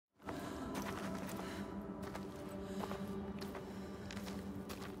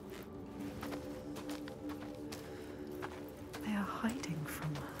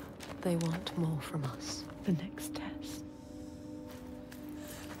They want more from us. The next test.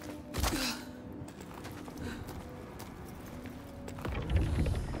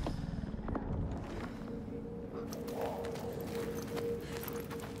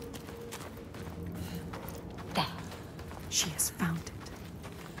 There. She has found it.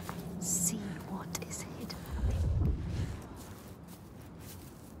 See what is hidden.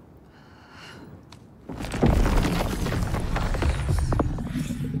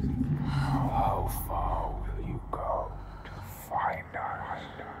 How far will you go to find us?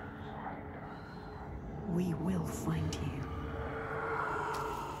 We will find you.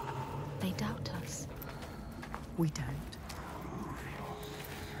 They doubt us. We don't.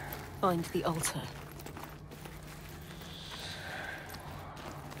 Find the altar.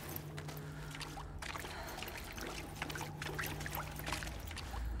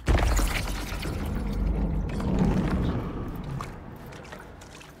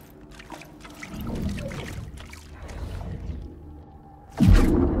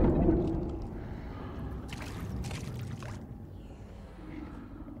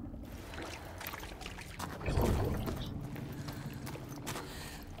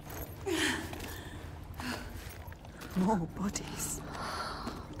 More bodies.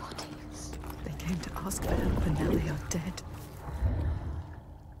 Bodies. They came to ask for help and now they are dead.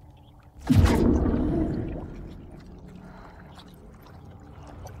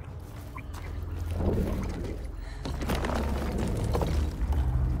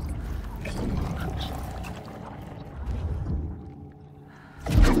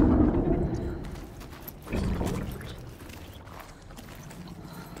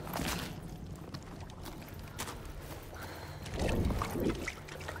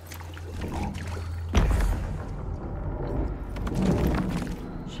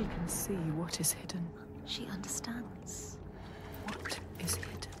 She can see what is hidden. She understands. What is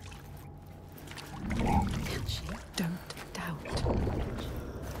hidden? Can she? Don't doubt.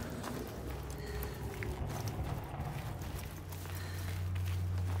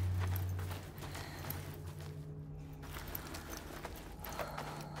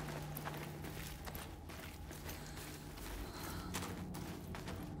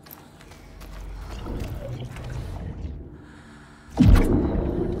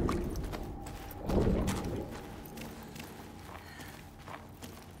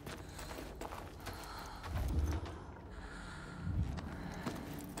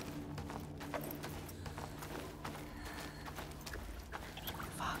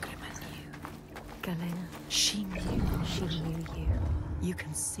 She knew. She knew you. You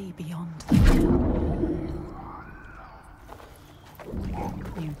can see beyond the veil.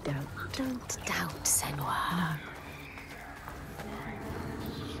 You doubt. Don't doubt, Senua. No.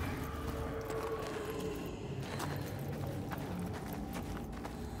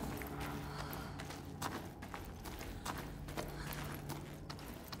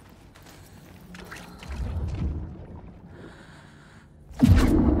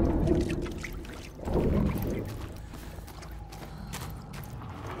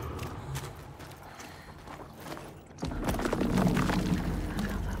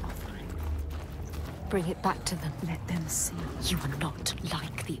 Bring it back to them. Let them see. You are not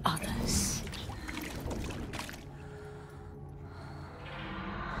like the others.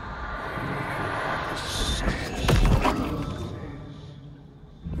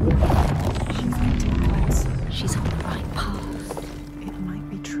 She's on the right path. It might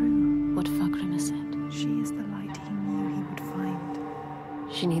be true. What Fagrima said. She is the light he knew he would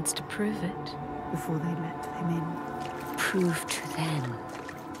find. She needs to prove it. Before they let him in. Prove to them.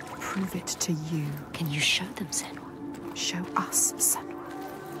 Prove it to you. Can you show them, Senua? Show us, Senua.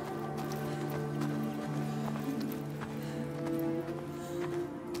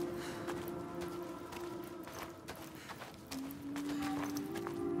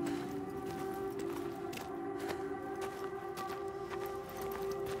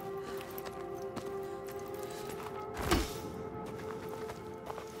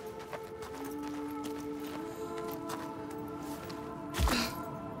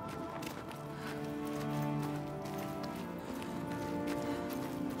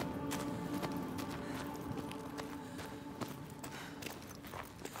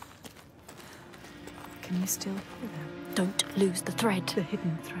 Can you still hear them? Don't lose the thread. The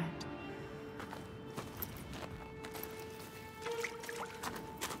hidden thread.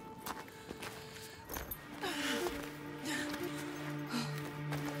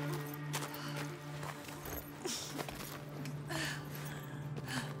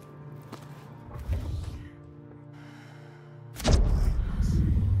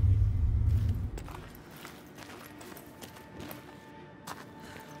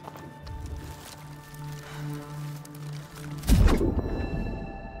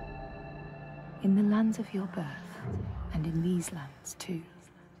 In the lands of your birth, and in these lands too,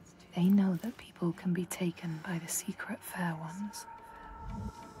 they know that people can be taken by the secret fair ones.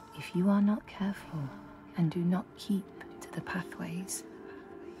 If you are not careful and do not keep to the pathways,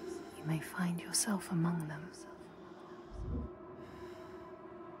 you may find yourself among them.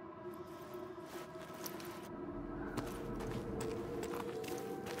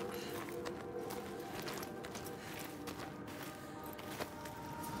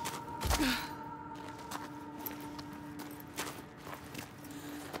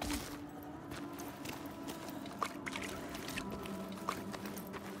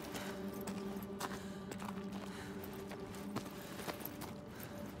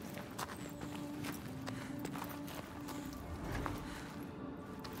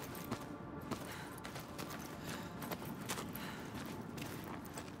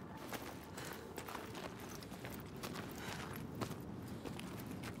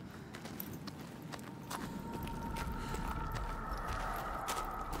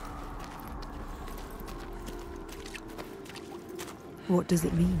 What does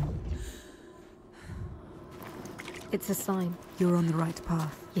it mean? It's a sign. You're on the right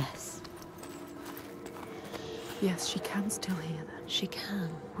path. Yes, Yes, she can still hear them. she can.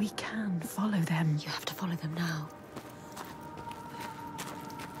 We can follow them. You have to follow them now.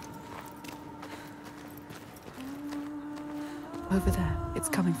 Over there. It's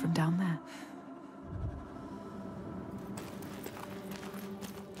coming from down there.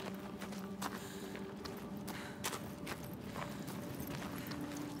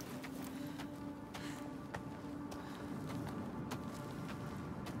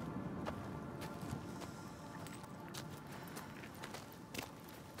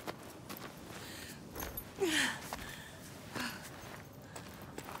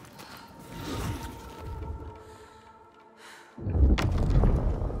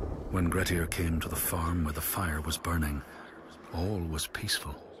 When Grettir came to the farm where the fire was burning, all was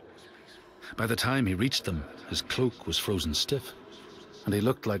peaceful. By the time he reached them, his cloak was frozen stiff, and he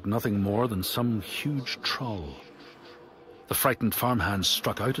looked like nothing more than some huge troll. The frightened farmhands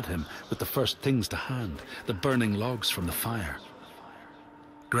struck out at him with the first things to hand, the burning logs from the fire.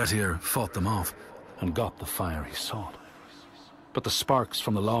 Grettir fought them off and got the fire he sought. But the sparks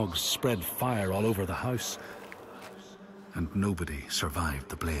from the logs spread fire all over the house, and nobody survived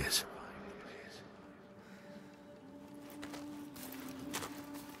the blaze.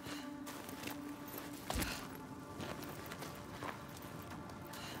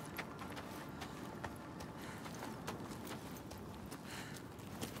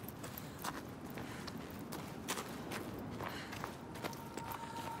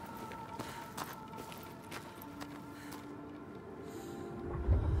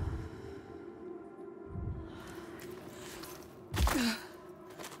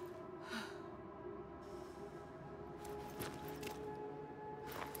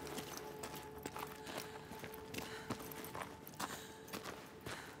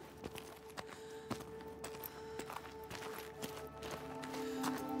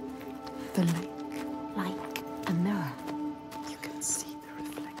 The lake. Like a mirror. You can see the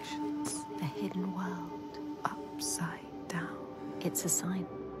reflections. A hidden world. Upside down. It's a sign.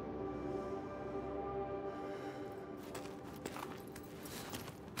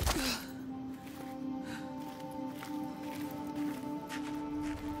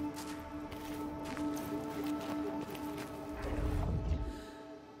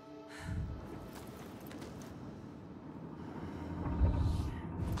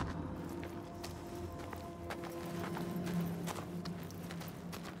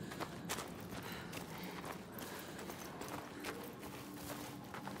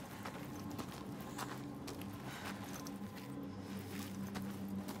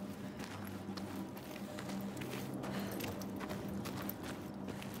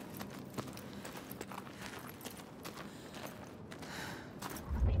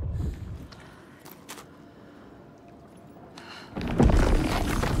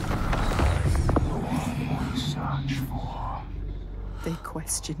 They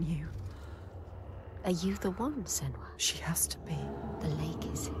question you. Are you the one, Senua? She has to be. The lake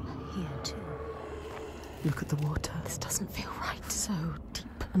is here too. Look at the water. This doesn't feel right. So deep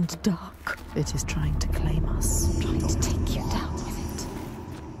and dark. It is trying to claim us. Trying to take you down with it.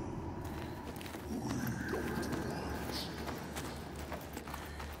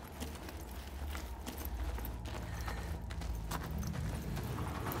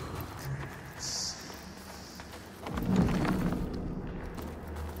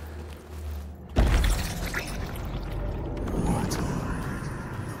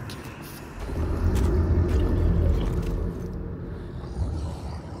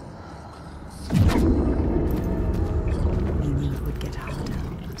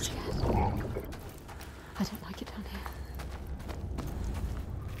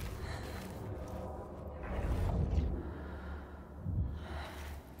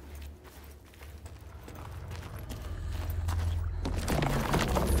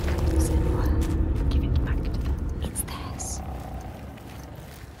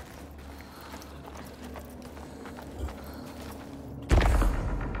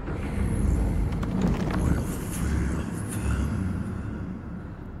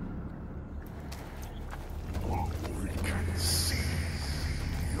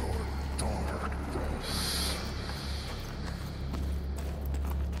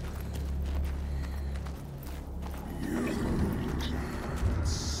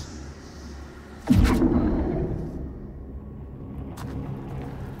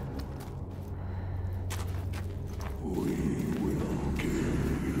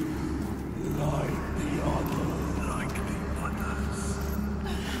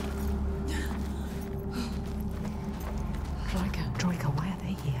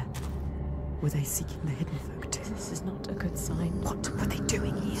 they seeking the hidden folk too? This is not a good sign. What were they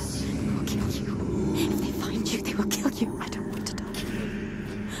doing here? They will kill you. If they find you, they will kill you. I don't want to die.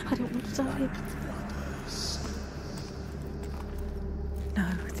 I don't want to die. No,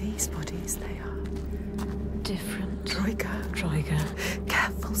 these bodies, they are Different. Troika.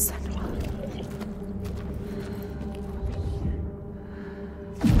 Careful, Senua.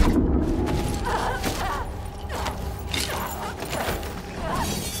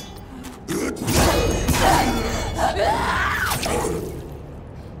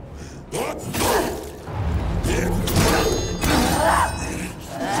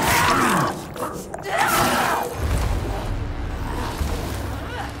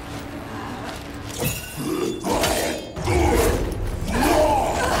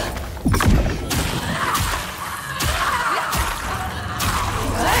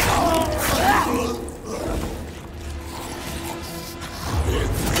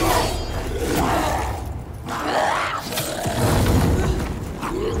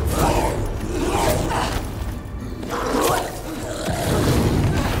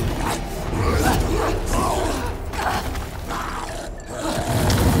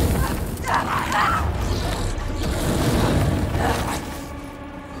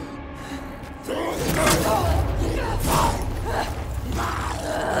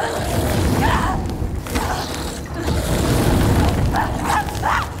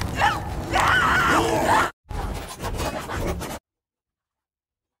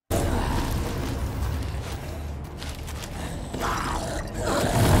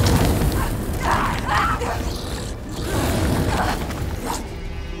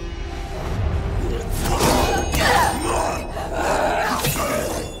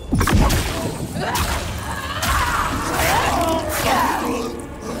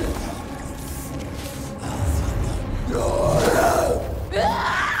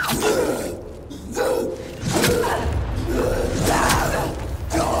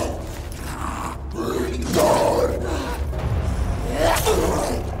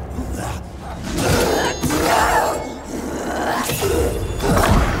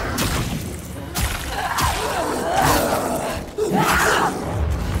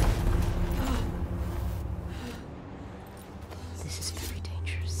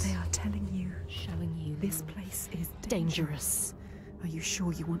 This place is dangerous. Are you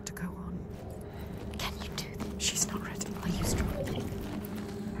sure you want to go on? Can you do this? She's not ready. Are you strong?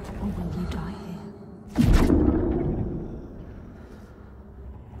 Or will you die here?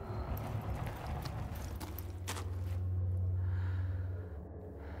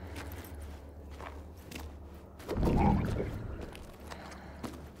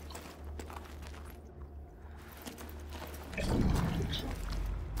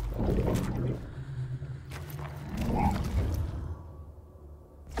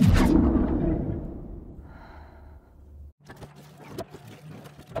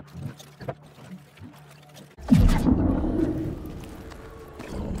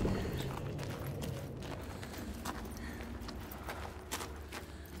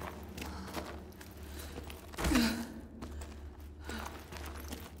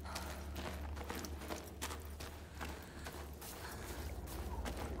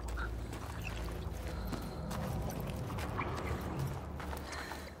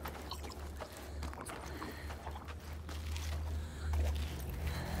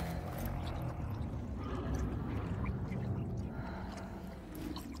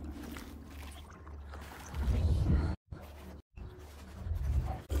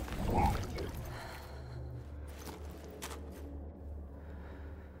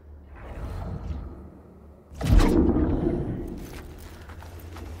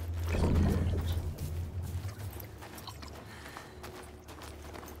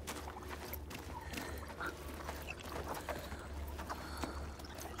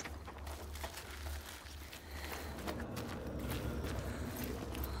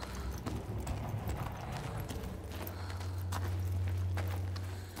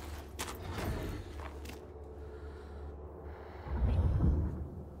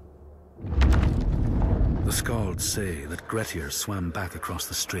 The Skalds say that Grettir swam back across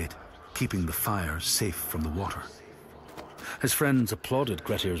the strait, keeping the fire safe from the water. His friends applauded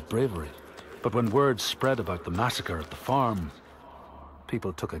Grettir's bravery, but when word spread about the massacre at the farm,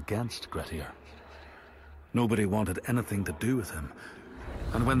 people took against Grettir. Nobody wanted anything to do with him,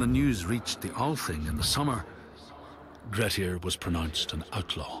 and when the news reached the Althing in the summer, Grettir was pronounced an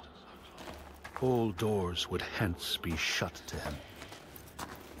outlaw. All doors would hence be shut to him.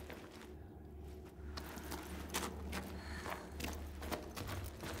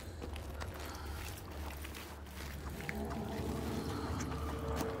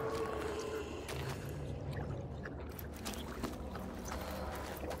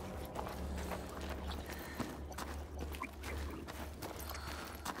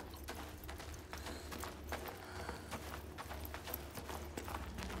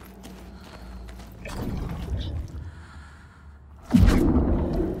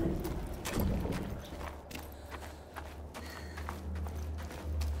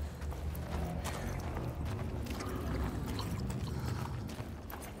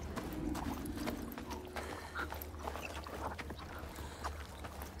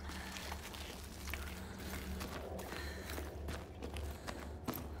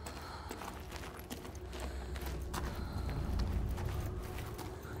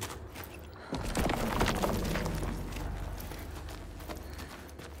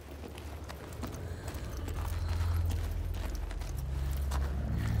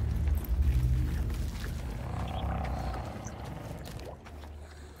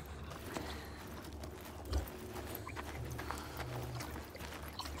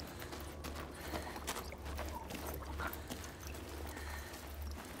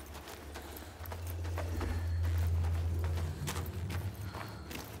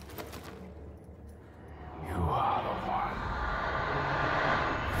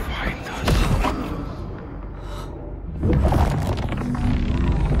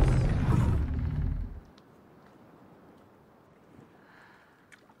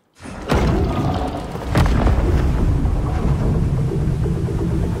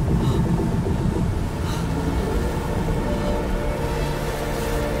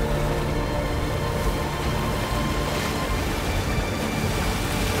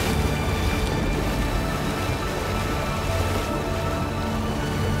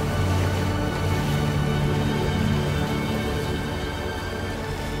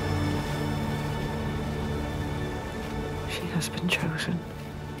 has been chosen.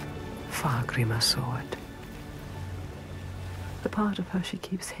 Fargrimr saw it. The part of her she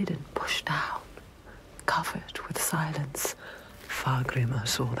keeps hidden, pushed down, covered with silence. Fargrimr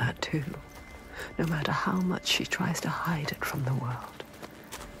saw that too, no matter how much she tries to hide it from the world.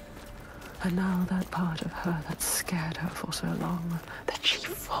 And now that part of her that scared her for so long, that she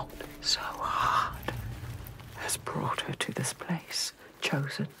fought so hard, has brought her to this place,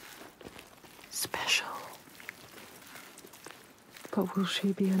 chosen, special. But will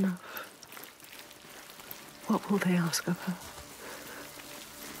she be enough? What will they ask of her?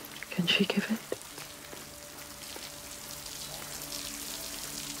 Can she give it?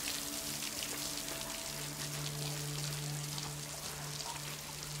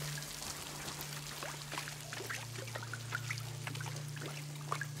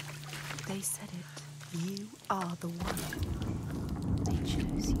 They said it. You are the one. They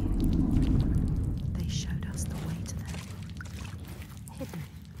chose you. They showed us the way to them. Hidden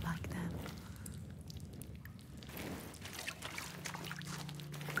like them.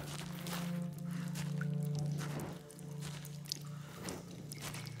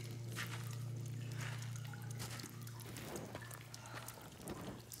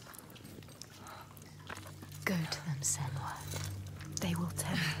 Go to them, Senua. They will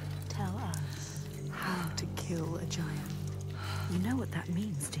tell us how to kill a giant. You know what that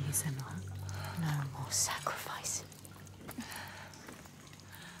means, do you, Senua? No more sacrifice.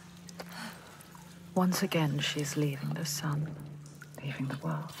 Once again, she's leaving the sun, leaving the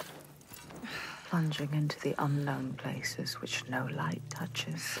world, plunging into the unknown places which no light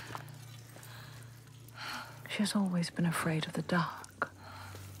touches. She has always been afraid of the dark,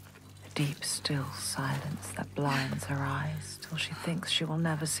 the deep, still silence that blinds her eyes till she thinks she will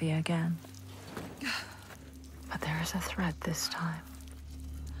never see again. But there is a thread this time.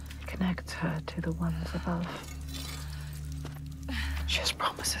 It connects her to the ones above. She has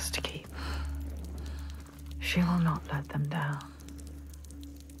promises to keep. She will not let them down.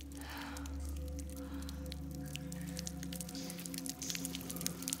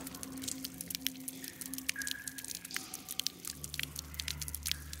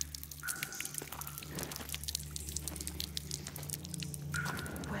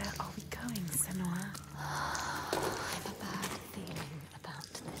 Where are we going, Senua? I have a bad feeling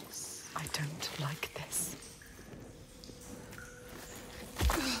about this. I don't like this.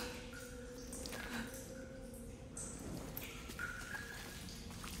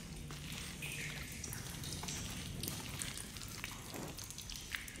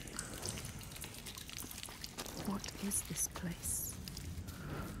 What is this place?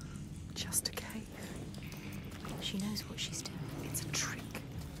 Just a cave. She knows what she's doing. It's a trick.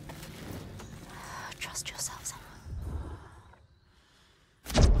 Trust yourself, Senua.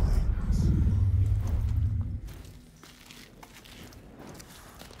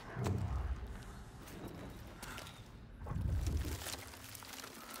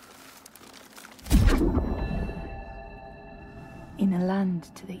 In a land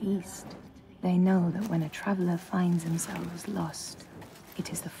to the east, they know that when a traveler finds themselves lost,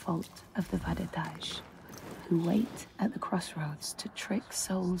 it is the fault of the Vadadaj, who wait at the crossroads to trick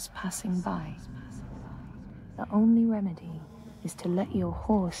souls passing by. The only remedy is to let your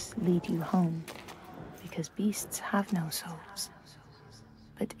horse lead you home, because beasts have no souls.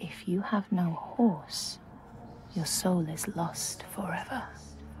 But if you have no horse, your soul is lost forever.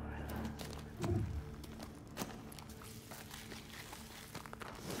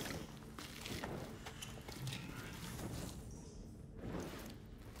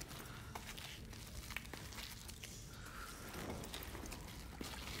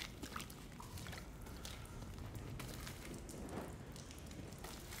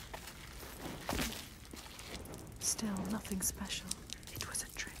 Still nothing special. It was a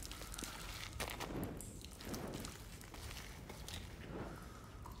trick.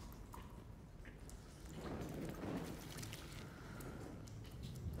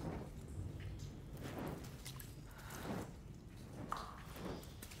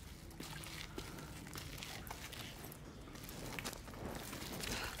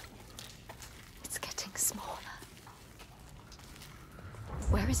 It's getting smaller.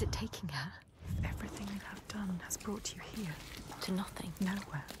 Where is it taking her? If everything you have done has brought you here, To nothing.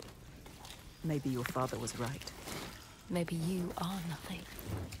 nowhere. Maybe your father was right. Maybe you are nothing,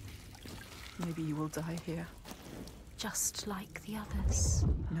 Maybe you will die here. just like the others.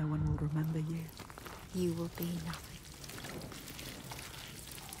 No one will remember you. You will be nothing.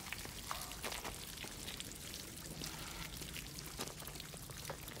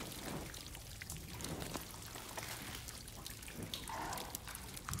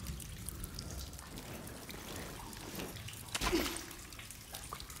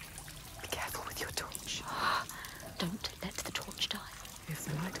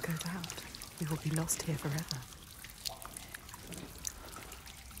 the light goes out, we will be lost here forever.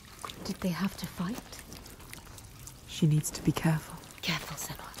 Did they have to fight? She needs to be careful. Careful,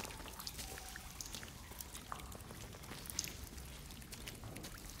 Senua.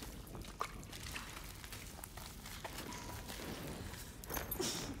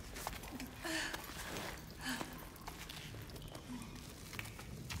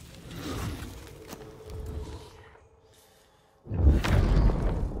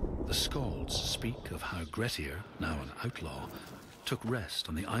 The Skalds speak of how Grettir, now an outlaw, took rest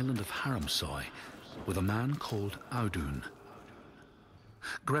on the island of Haramsoy with a man called Audun.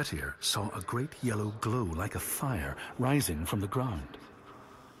 Grettir saw a great yellow glow like a fire rising from the ground.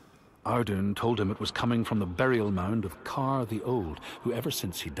 Audun told him it was coming from the burial mound of Kar the Old, who ever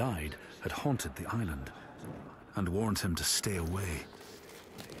since he died had haunted the island, and warned him to stay away.